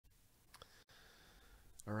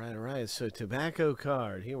right, so tobacco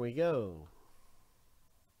card. Here we go.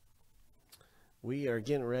 We are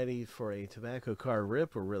getting ready for a tobacco card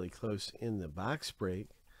rip. We're really close in the box break.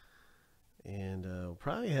 And we'll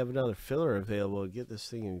probably have another filler available to get this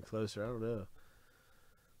thing even closer. I don't know.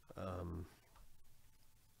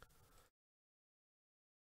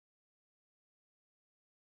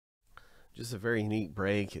 Just a very neat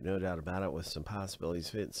break, no doubt about it, with some possibilities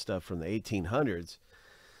of hitting stuff from the 1800s.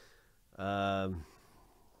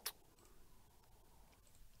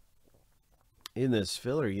 In this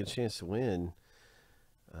filler, you get a chance to win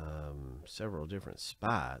several different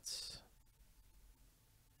spots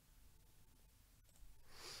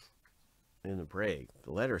in the break,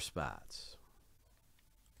 the letter spots.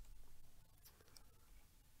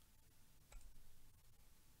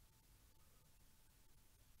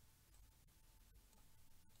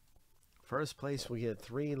 First place, we get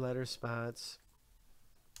 3 letter spots.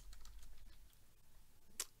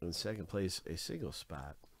 In second place, a single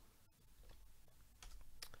spot.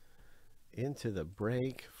 Into the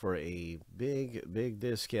break for a big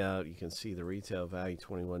discount. You can see the retail value,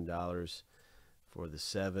 $21 for the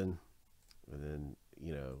 7. And then,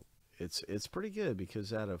 you know, it's pretty good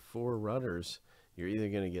because out of 4 runners, you're either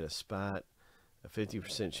going to get a spot, a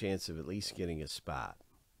 50% chance of at least getting a spot.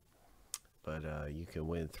 But you can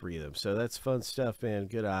win 3 of them. So that's fun stuff, man.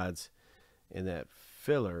 Good odds in that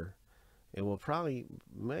filler. And we'll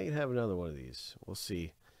might have another one of these. We'll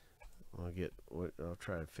see. I'll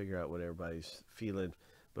try to figure out what everybody's feeling.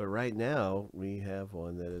 But right now, we have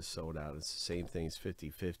one that is sold out. It's the same thing as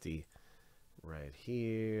 50-50 right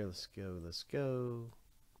here. Let's go.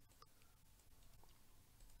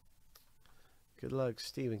 Good luck,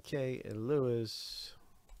 Stephen K. and Lewis.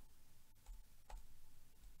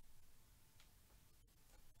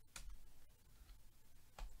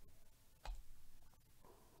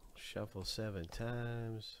 Shuffle 7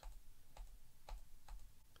 times.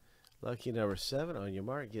 Lucky number 7. On your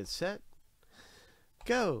mark, get set,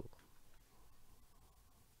 go.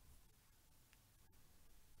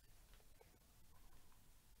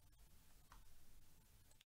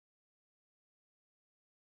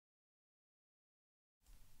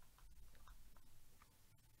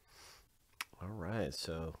 All right,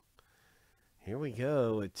 so here we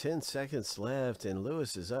go with 10 seconds left, and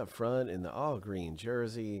Lewis is up front in the all green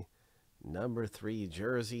jersey. Number 3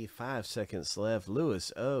 jersey, 5 seconds left.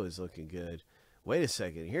 Lewis O is looking good. Wait a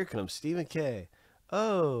second. Here comes Stephen K.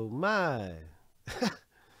 Oh, my.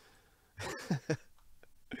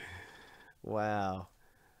 Wow.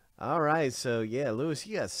 All right. So, yeah, Lewis,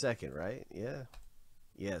 you got second, right? Yeah.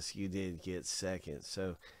 Yes, you did get second.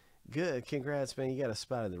 So, good. Congrats, man. You got a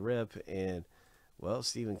spot in the rip. And, well,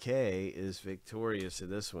 Stephen K. is victorious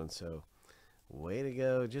in this one. So, way to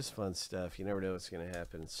go. Just fun stuff. You never know what's going to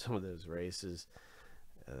happen in some of those races.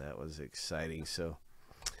 That was exciting. So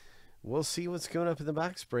we'll see what's going up in the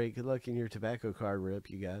box break. Good luck in your tobacco card rip,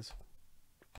 you guys.